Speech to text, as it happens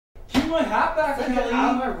my hat back, Kelly. Get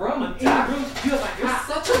out of my room. I'm Jack. room. You have my You're hat.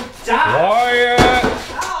 such a dad. Quiet!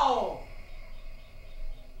 Ow!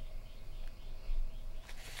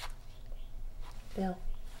 Bill.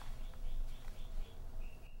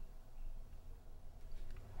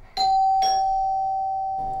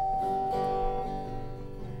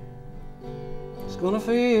 It's gonna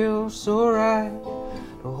feel so right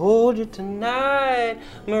to hold you tonight,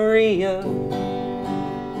 Maria.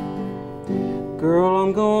 Girl,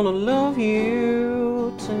 I'm gonna love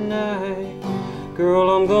you tonight. Girl,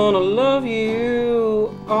 I'm gonna love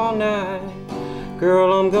you all night.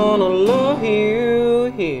 Girl, I'm gonna love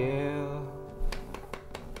you here.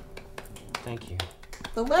 Thank you.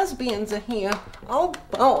 The lesbians are here. Oh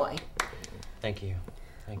boy. Thank you.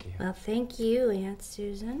 Thank you. Well, thank you, Aunt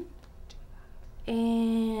Susan.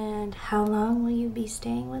 And how long will you be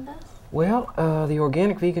staying with us? Well, the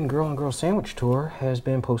Organic Vegan Girl on Girl Sandwich Tour has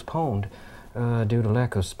been postponed due to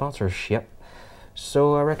lack of sponsorship.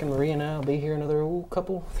 So I reckon Maria and I will be here another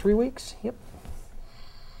couple, 3 weeks. Yep.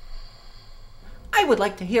 I would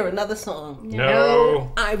like to hear another song.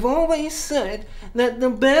 No. I've always said that the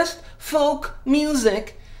best folk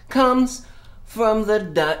music comes from the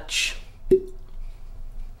Dutch.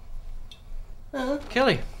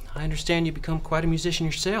 Kelly, I understand you've become quite a musician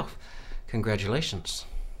yourself. Congratulations.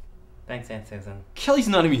 Thanks, Aunt Susan. Kelly's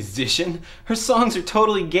not a musician. Her songs are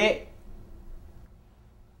totally gay.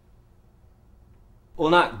 Well,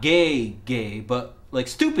 not gay, but like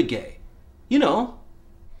stupid gay. You know.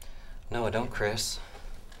 No, I don't, Chris.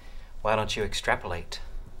 Why don't you extrapolate?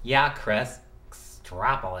 Yeah, Chris.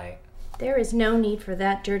 Extrapolate. There is no need for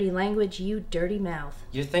that dirty language, you dirty mouth.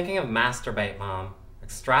 You're thinking of masturbate, Mom.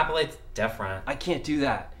 Extrapolate's different. I can't do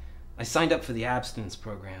that. I signed up for the abstinence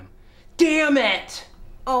program. Damn it!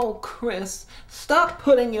 Oh, Chris, stop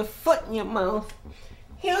putting your foot in your mouth.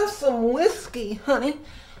 Here's some whiskey, honey.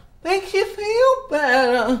 Makes you feel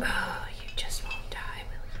better. Oh, you just won't die,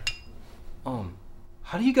 will you?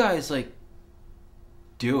 How do you guys, like,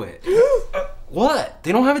 do it? What?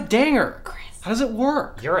 They don't have a danger. Chris. How does it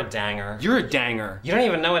work? You're a danger. You're a danger. You don't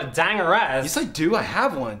even know what a danger is. Yes, I do. I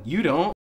have one. You don't.